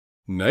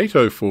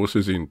NATO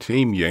forces in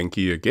Team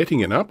Yankee are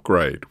getting an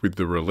upgrade with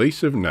the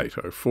release of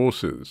NATO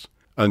Forces,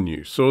 a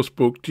new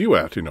sourcebook due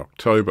out in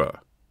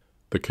October.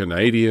 The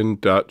Canadian,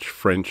 Dutch,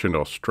 French and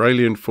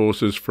Australian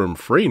forces from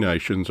free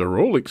nations are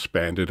all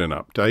expanded and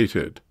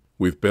updated,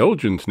 with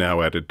Belgians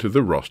now added to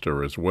the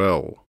roster as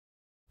well.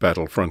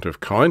 Battlefront have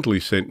kindly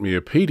sent me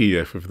a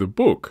PDF of the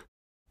book.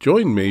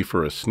 Join me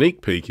for a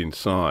sneak peek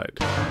inside.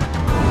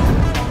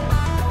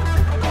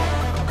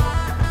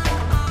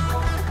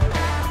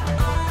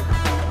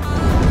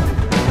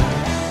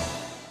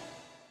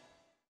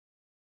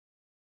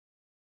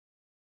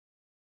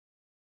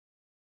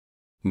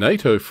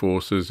 NATO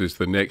Forces is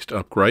the next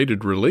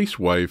upgraded release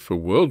wave for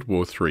World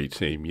War III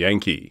Team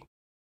Yankee.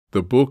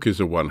 The book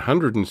is a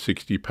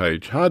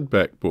 160-page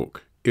hardback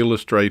book,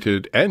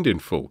 illustrated and in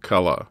full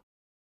colour.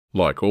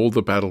 Like all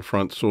the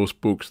Battlefront source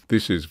books,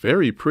 this is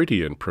very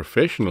pretty and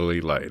professionally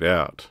laid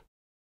out.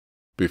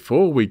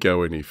 Before we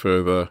go any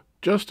further,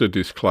 just a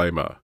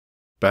disclaimer.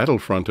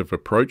 Battlefront have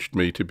approached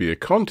me to be a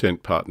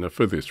content partner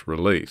for this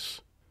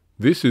release.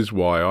 This is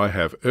why I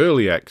have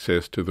early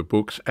access to the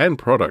books and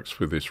products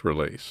for this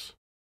release.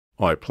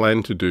 I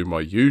plan to do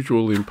my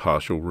usual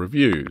impartial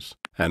reviews,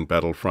 and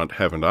Battlefront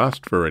haven't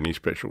asked for any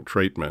special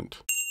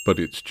treatment. But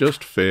it's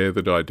just fair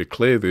that I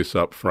declare this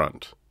up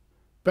front.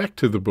 Back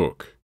to the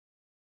book.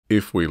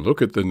 If we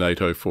look at the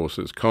NATO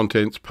Forces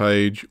contents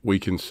page, we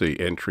can see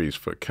entries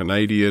for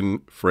Canadian,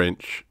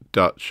 French,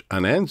 Dutch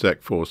and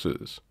ANZAC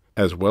forces,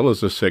 as well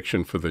as a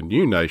section for the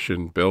new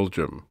nation,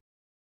 Belgium.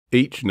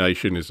 Each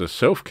nation is a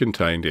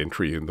self-contained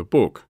entry in the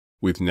book,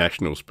 with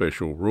national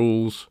special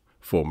rules,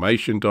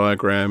 formation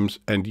diagrams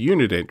and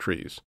unit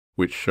entries,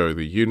 which show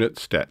the unit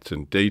stats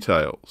and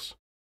details.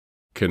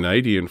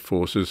 Canadian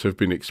forces have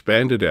been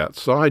expanded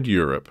outside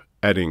Europe,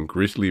 adding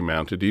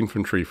Grizzly-mounted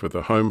infantry for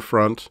the home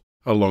front,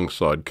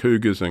 alongside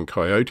Cougars and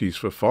Coyotes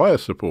for fire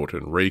support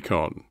and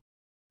recon.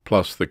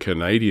 Plus the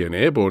Canadian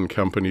Airborne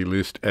Company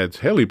list adds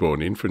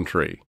heliborne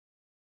infantry.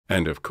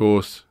 And of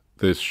course,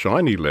 there's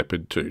shiny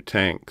Leopard 2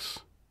 tanks.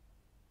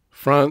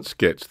 France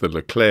gets the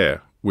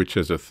Leclerc, which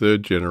as a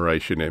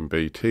third-generation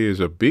MBT is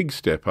a big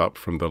step up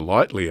from the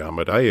lightly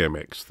armoured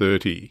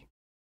AMX-30.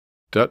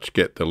 Dutch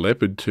get the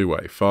Leopard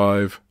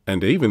 2A5,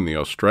 and even the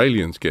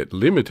Australians get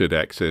limited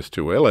access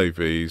to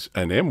LAVs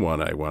and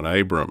M1A1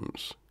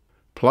 Abrams.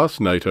 Plus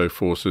NATO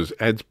Forces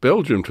adds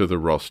Belgium to the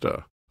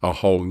roster, a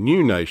whole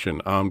new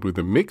nation armed with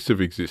a mix of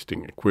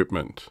existing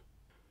equipment.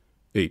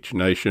 Each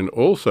nation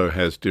also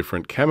has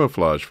different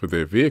camouflage for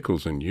their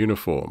vehicles and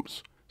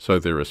uniforms, so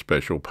there are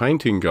special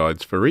painting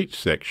guides for each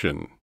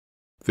section.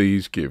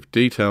 These give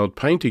detailed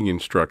painting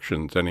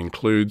instructions and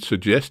include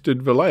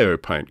suggested Vallejo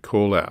paint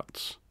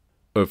callouts.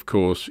 Of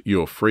course,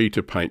 you're free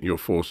to paint your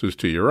forces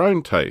to your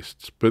own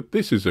tastes, but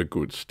this is a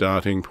good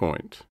starting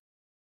point.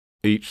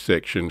 Each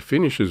section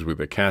finishes with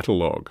a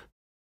catalogue.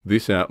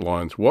 This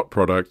outlines what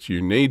products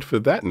you need for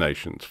that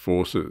nation's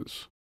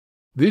forces.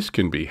 This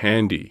can be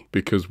handy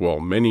because while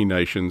many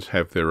nations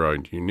have their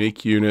own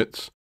unique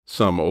units,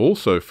 some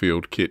also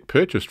field kit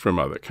purchased from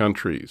other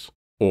countries,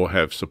 or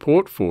have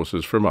support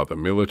forces from other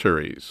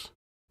militaries.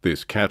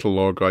 This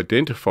catalogue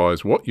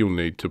identifies what you'll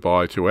need to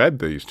buy to add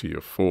these to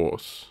your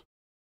force.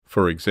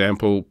 For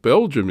example,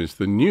 Belgium is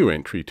the new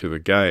entry to the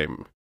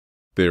game.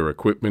 Their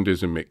equipment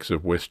is a mix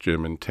of West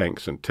German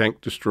tanks and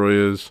tank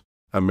destroyers,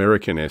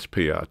 American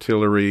SP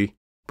artillery,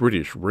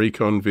 British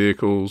recon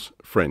vehicles,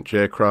 French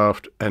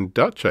aircraft and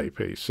Dutch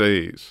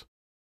APCs.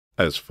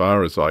 As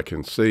far as I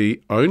can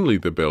see, only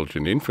the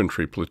Belgian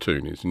infantry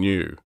platoon is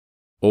new.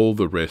 All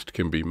the rest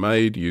can be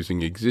made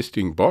using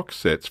existing box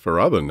sets for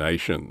other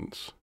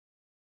nations.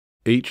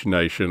 Each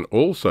nation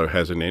also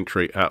has an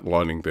entry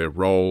outlining their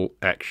role,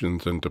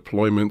 actions and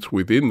deployments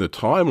within the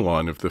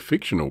timeline of the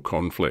fictional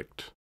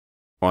conflict.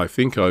 I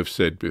think I've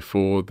said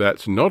before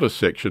that's not a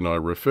section I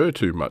refer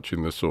to much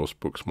in the source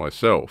books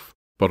myself,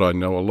 but I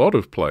know a lot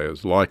of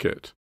players like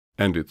it,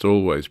 and it's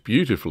always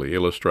beautifully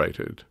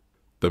illustrated.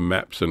 The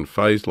maps and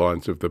phase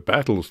lines of the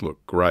battles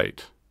look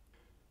great.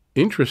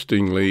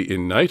 Interestingly,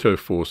 in NATO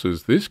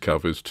forces this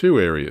covers two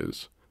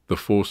areas, the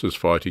forces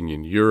fighting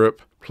in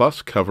Europe,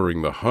 plus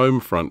covering the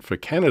home front for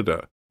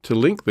Canada to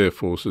link their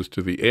forces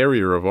to the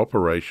area of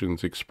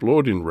operations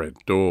explored in Red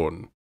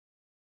Dawn.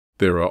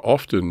 There are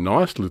often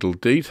nice little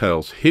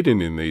details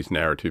hidden in these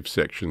narrative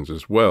sections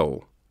as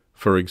well.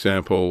 For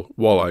example,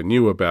 while I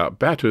knew about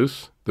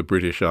Battus, the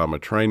British armour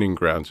training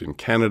grounds in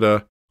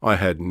Canada, I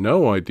had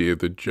no idea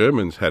the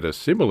Germans had a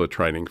similar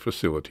training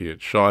facility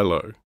at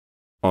Shiloh.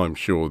 I'm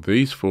sure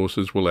these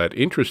forces will add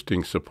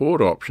interesting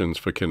support options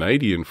for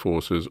Canadian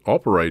forces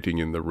operating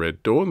in the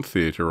Red Dawn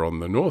theatre on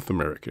the North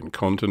American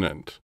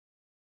continent.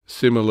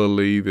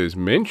 Similarly, there's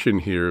mention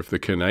here of the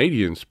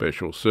Canadian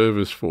Special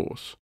Service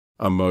Force,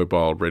 a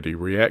mobile ready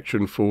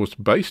reaction force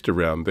based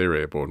around their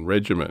airborne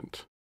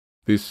regiment.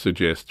 This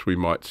suggests we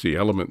might see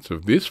elements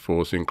of this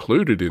force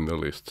included in the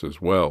lists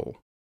as well.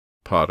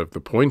 Part of the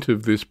point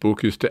of this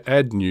book is to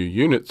add new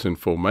units and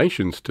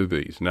formations to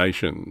these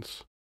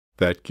nations.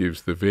 That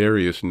gives the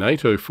various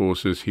NATO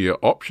forces here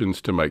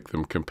options to make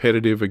them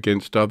competitive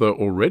against other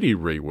already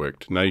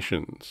reworked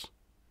nations.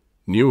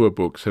 Newer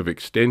books have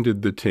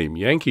extended the Team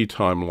Yankee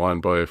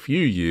timeline by a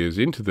few years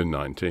into the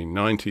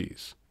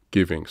 1990s,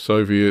 giving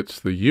Soviets,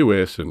 the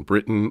US and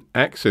Britain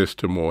access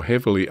to more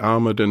heavily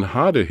armoured and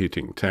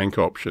harder-hitting tank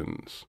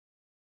options.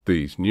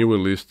 These newer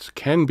lists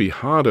can be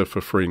harder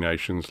for Free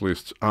Nations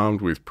lists armed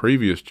with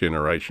previous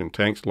generation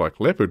tanks like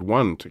Leopard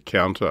 1 to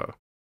counter.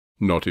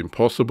 Not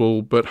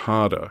impossible, but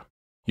harder.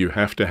 You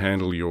have to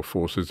handle your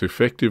forces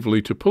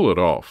effectively to pull it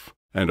off,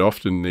 and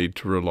often need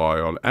to rely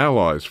on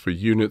allies for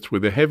units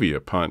with a heavier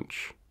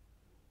punch.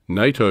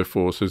 NATO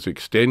Forces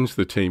extends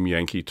the Team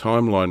Yankee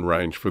timeline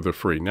range for the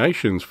Free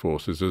Nations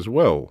forces as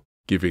well,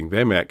 giving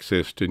them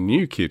access to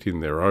new kit in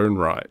their own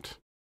right.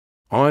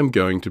 I'm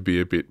going to be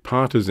a bit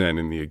partisan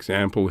in the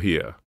example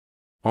here.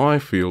 I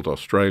field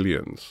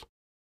Australians.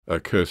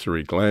 A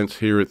cursory glance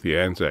here at the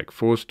ANZAC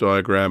force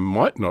diagram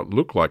might not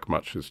look like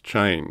much has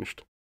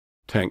changed.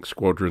 Tank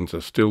squadrons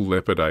are still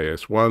Leopard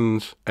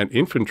AS-1s, and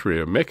infantry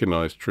are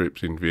mechanised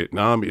troops in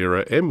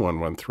Vietnam-era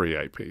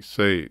M113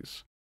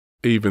 APCs.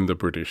 Even the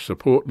British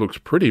support looks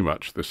pretty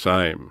much the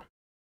same.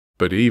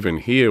 But even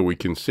here we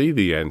can see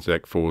the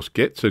ANZAC force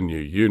gets a new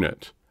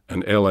unit,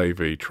 an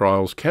LAV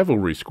Trials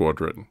Cavalry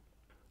Squadron.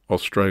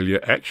 Australia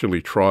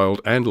actually trialled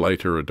and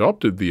later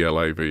adopted the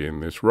LAV in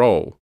this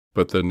role,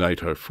 but the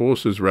NATO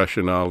Forces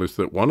rationale is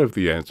that one of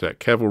the ANZAC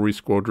cavalry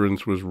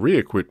squadrons was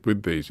re-equipped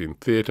with these in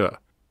theatre,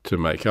 to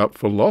make up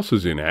for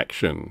losses in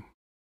action.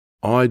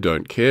 I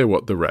don't care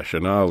what the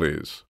rationale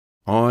is.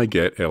 I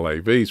get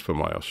LAVs for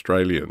my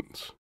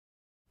Australians.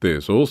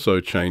 There's also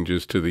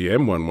changes to the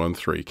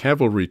M113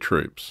 cavalry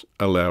troops,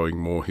 allowing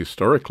more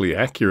historically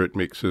accurate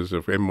mixes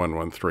of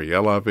M113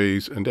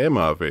 LRVs and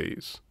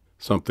MRVs,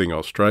 something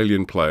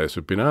Australian players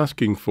have been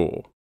asking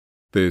for.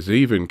 There's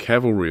even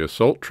cavalry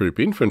assault troop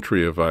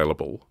infantry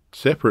available,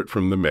 separate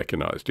from the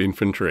mechanised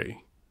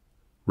infantry.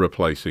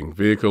 Replacing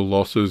vehicle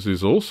losses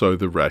is also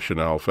the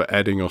rationale for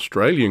adding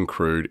Australian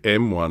crewed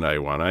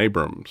M1A1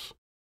 Abrams.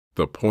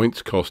 The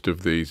points cost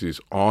of these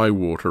is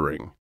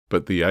eye-watering,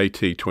 but the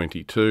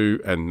AT-22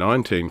 and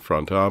 19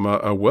 front armour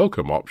are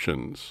welcome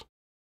options.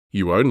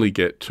 You only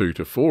get 2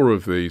 to 4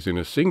 of these in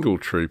a single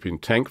troop in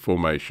tank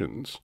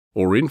formations,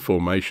 or in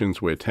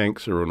formations where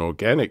tanks are an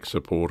organic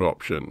support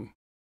option.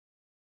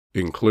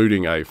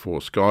 Including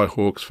A4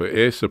 Skyhawks for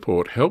air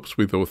support helps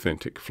with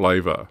authentic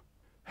flavour.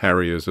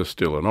 Harriers are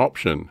still an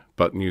option,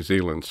 but New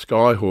Zealand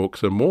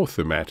Skyhawks are more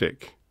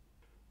thematic.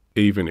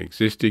 Even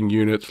existing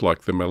units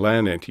like the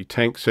Milan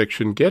anti-tank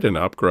section get an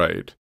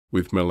upgrade,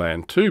 with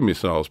Milan 2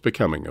 missiles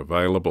becoming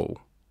available.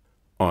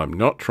 I'm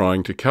not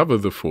trying to cover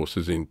the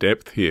forces in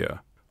depth here.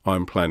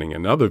 I'm planning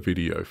another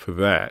video for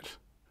that.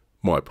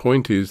 My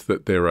point is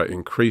that there are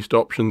increased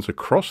options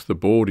across the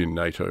board in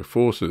NATO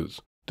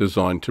forces,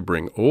 designed to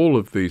bring all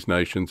of these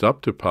nations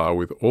up to par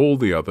with all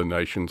the other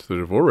nations that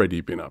have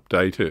already been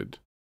updated.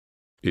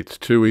 It's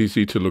too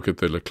easy to look at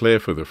the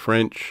Leclerc for the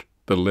French,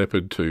 the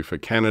Leopard 2 for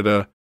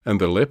Canada,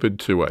 and the Leopard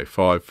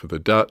 2A5 for the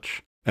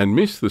Dutch, and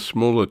miss the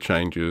smaller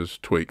changes,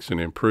 tweaks and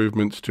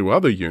improvements to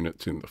other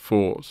units in the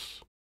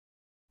force.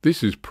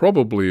 This is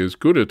probably as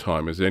good a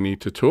time as any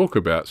to talk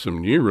about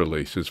some new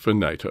releases for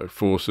NATO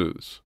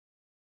forces.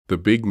 The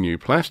big new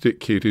plastic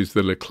kit is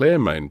the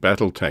Leclerc main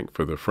battle tank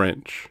for the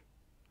French.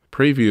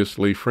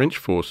 Previously, French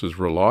forces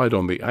relied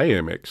on the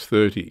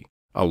AMX-30,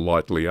 a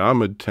lightly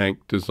armoured tank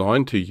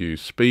designed to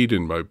use speed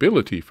and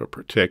mobility for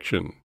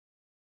protection.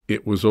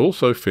 It was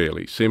also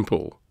fairly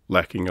simple,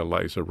 lacking a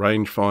laser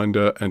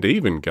rangefinder and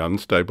even gun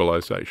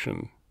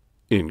stabilisation.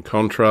 In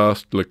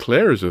contrast,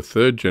 Leclerc is a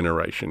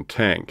third-generation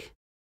tank.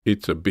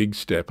 It's a big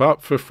step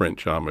up for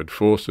French armoured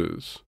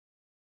forces.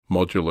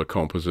 Modular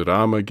composite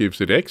armour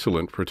gives it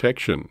excellent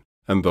protection,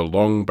 and the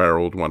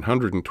long-barrelled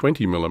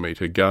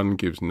 120mm gun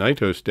gives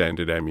NATO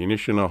standard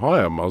ammunition a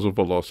higher muzzle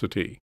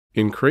velocity,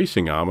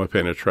 increasing armour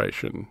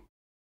penetration.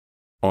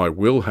 I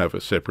will have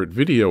a separate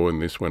video on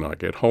this when I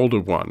get hold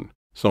of one,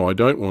 so I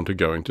don't want to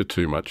go into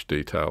too much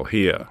detail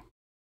here.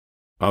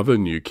 Other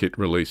new kit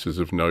releases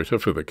of note are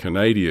for the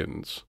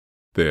Canadians.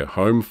 Their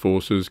home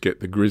forces get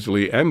the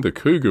Grizzly and the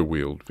Cougar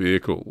wheeled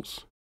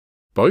vehicles.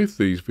 Both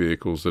these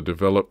vehicles are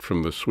developed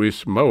from the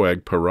Swiss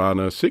Moag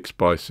Piranha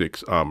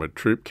 6x6 armoured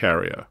troop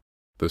carrier,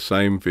 the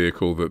same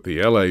vehicle that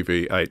the LAV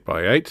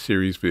 8x8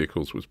 series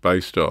vehicles was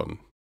based on.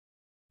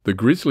 The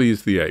Grizzly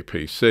is the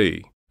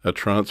APC, a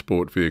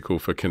transport vehicle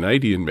for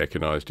Canadian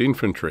mechanised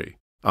infantry,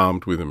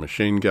 armed with a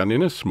machine gun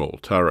in a small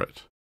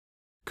turret.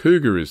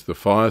 Cougar is the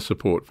fire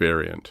support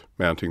variant,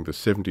 mounting the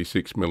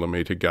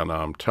 76mm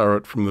gun-armed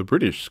turret from the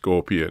British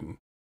Scorpion.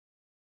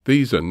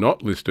 These are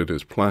not listed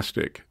as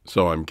plastic,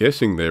 so I'm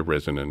guessing they're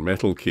resin and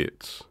metal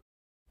kits.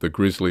 The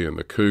Grizzly and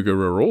the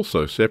Cougar are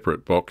also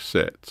separate box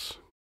sets.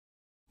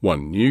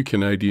 One new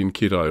Canadian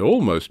kit I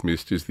almost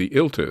missed is the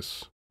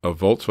Iltis, a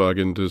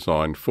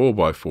Volkswagen-designed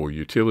 4x4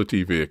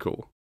 utility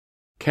vehicle.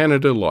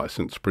 Canada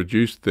Licence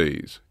produced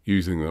these,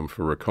 using them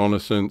for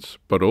reconnaissance,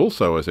 but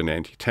also as an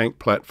anti-tank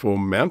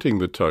platform mounting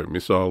the TOW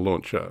missile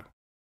launcher.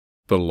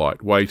 The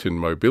light weight and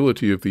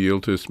mobility of the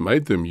Iltis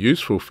made them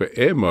useful for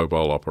air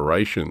mobile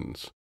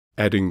operations,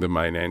 adding the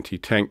main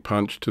anti-tank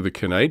punch to the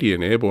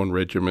Canadian Airborne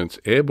Regiment's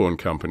Airborne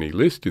Company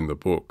list in the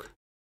book.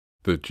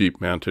 The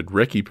jeep-mounted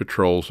recce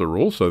patrols are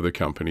also the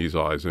company's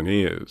eyes and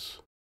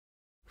ears.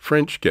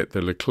 French get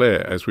the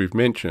Leclerc, as we've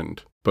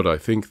mentioned, but I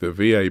think the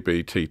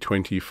VAB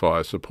T20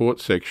 fire support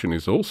section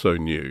is also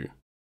new.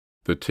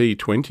 The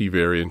T20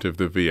 variant of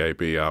the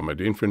VAB armoured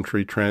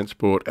infantry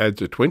transport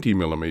adds a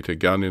 20mm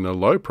gun in a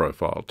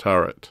low-profile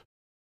turret.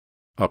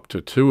 Up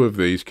to 2 of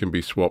these can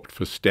be swapped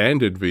for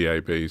standard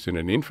VABs in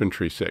an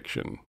infantry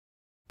section.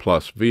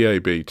 Plus,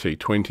 VAB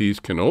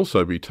T20s can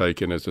also be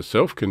taken as a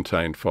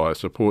self-contained fire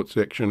support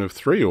section of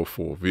 3 or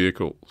 4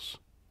 vehicles.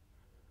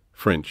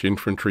 French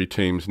infantry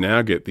teams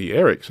now get the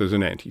Erix as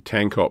an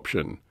anti-tank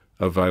option,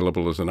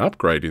 available as an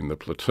upgrade in the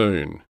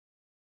platoon.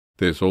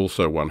 There's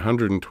also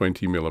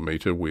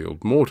 120mm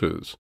wheeled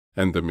mortars,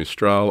 and the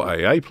Mistral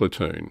AA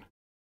platoon.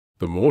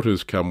 The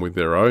mortars come with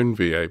their own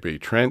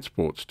VAB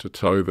transports to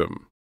tow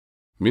them.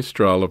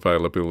 Mistral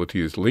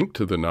availability is linked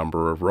to the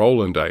number of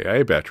Roland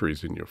AA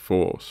batteries in your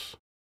force.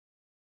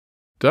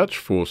 Dutch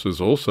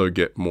forces also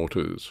get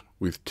mortars,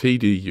 with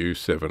TDU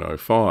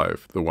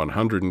 705, the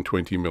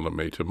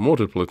 120mm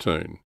mortar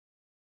platoon.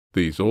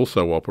 These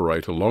also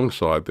operate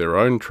alongside their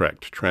own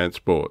tracked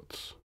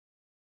transports.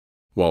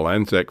 While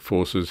ANZAC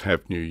forces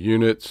have new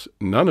units,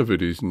 none of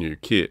it is new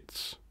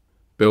kits.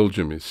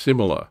 Belgium is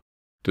similar.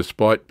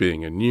 Despite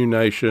being a new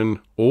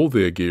nation, all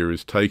their gear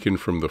is taken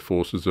from the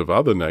forces of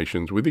other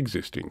nations with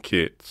existing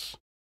kits.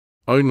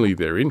 Only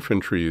their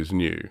infantry is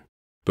new.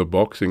 The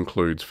box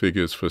includes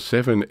figures for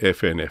 7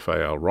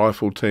 FNFAL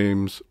rifle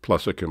teams,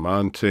 plus a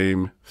command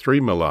team, 3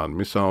 Milan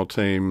missile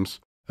teams,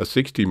 a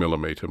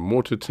 60mm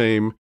mortar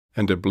team,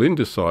 and a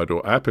Blinderside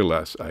or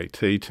Apilas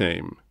AT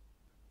team.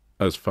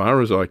 As far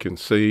as I can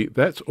see,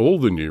 that's all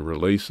the new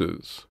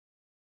releases.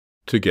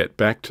 To get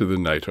back to the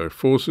NATO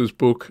Forces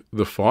book,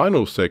 the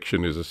final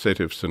section is a set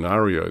of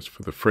scenarios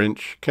for the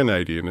French,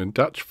 Canadian and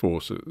Dutch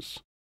forces.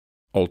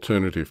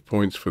 Alternative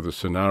points for the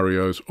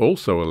scenarios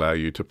also allow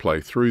you to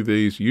play through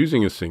these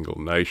using a single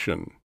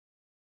nation.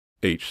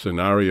 Each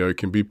scenario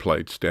can be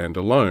played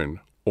standalone,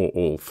 or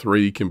all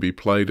 3 can be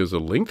played as a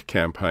linked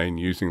campaign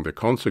using the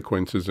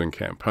consequences and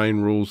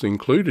campaign rules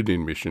included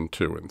in Mission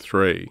 2 and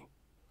 3.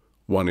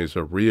 One is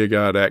a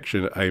rearguard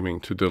action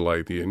aiming to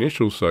delay the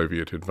initial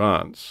Soviet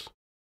advance.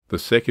 The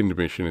second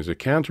mission is a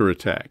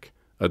counterattack,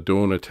 a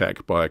dawn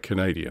attack by a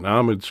Canadian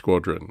armoured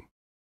squadron.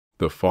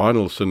 The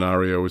final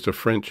scenario is a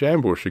French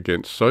ambush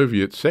against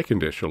Soviet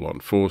second echelon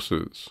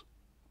forces.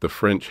 The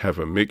French have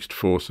a mixed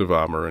force of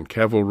armour and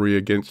cavalry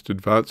against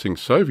advancing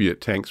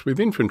Soviet tanks with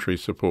infantry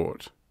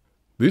support.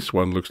 This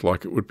one looks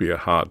like it would be a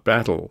hard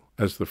battle,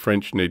 as the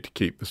French need to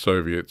keep the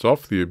Soviets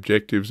off the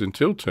objectives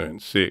until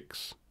turn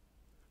 6.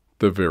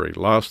 The very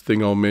last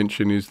thing I'll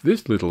mention is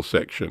this little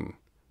section.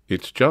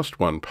 It's just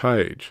 1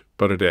 page,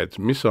 but it adds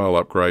missile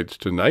upgrades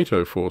to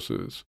NATO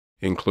forces,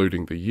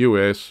 including the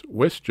US,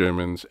 West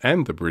Germans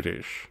and the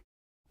British.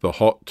 The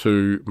Hot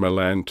 2,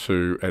 Milan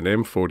 2 and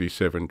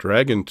M47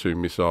 Dragon 2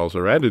 missiles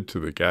are added to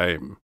the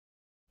game.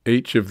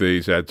 Each of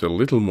these adds a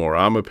little more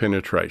armour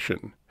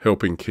penetration,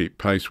 helping keep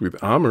pace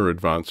with armour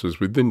advances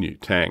with the new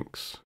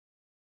tanks.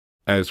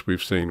 As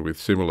we've seen with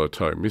similar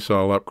TOW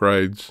missile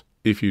upgrades,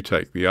 if you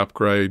take the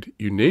upgrade,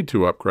 you need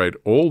to upgrade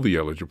all the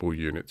eligible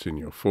units in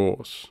your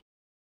force.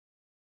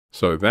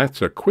 So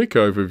that's a quick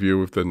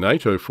overview of the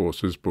NATO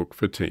Forces book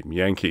for Team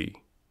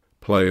Yankee.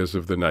 Players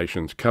of the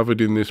nations covered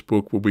in this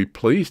book will be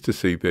pleased to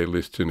see their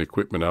lists and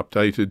equipment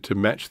updated to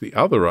match the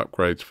other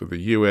upgrades for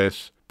the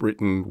US,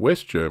 Britain,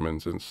 West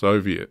Germans and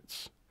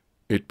Soviets.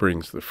 It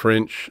brings the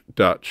French,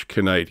 Dutch,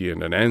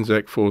 Canadian and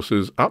ANZAC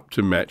forces up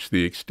to match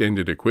the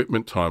extended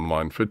equipment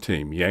timeline for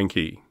Team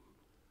Yankee.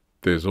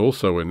 There's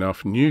also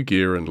enough new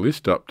gear and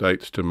list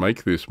updates to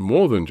make this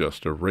more than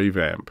just a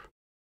revamp.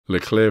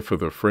 Leclerc for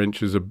the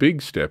French is a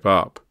big step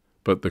up,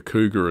 but the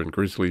Cougar and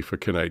Grizzly for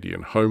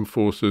Canadian home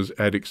forces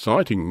add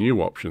exciting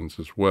new options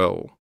as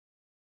well.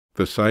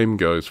 The same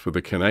goes for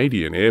the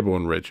Canadian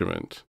Airborne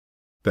Regiment.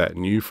 That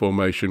new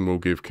formation will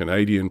give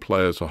Canadian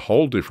players a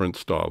whole different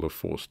style of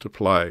force to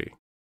play.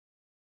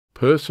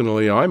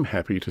 Personally, I'm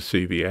happy to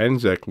see the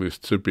ANZAC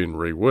lists have been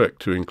reworked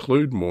to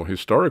include more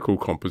historical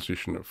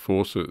composition of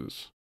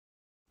forces.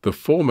 The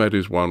format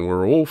is one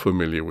we're all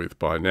familiar with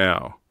by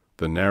now.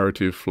 The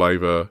narrative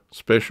flavour,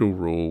 special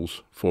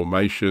rules,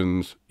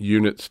 formations,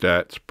 unit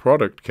stats,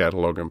 product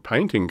catalogue and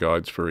painting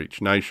guides for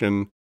each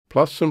nation,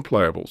 plus some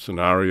playable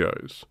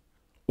scenarios.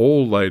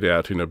 All laid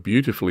out in a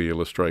beautifully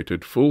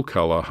illustrated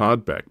full-colour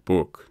hardback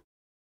book.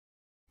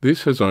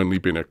 This has only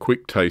been a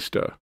quick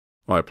taster.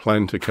 I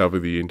plan to cover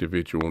the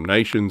individual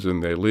nations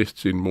and their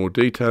lists in more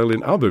detail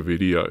in other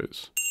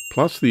videos,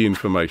 plus the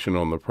information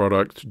on the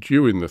products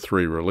due in the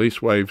 3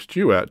 release waves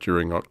due out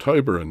during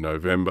October and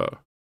November.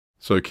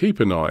 So keep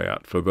an eye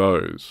out for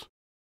those.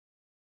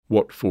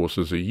 What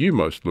forces are you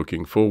most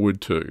looking forward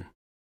to?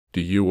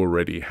 Do you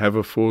already have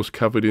a force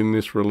covered in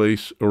this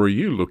release, or are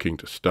you looking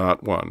to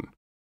start one?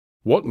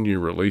 What new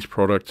release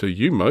products are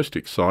you most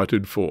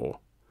excited for?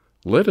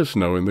 Let us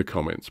know in the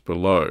comments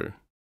below.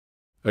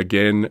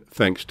 Again,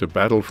 thanks to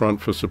Battlefront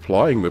for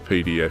supplying the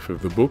PDF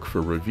of the book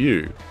for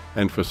review,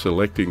 and for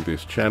selecting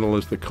this channel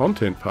as the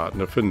content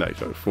partner for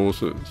NATO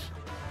Forces.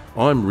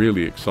 I'm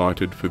really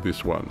excited for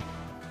this one.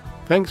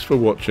 Thanks for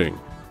watching.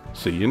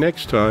 See you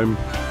next time.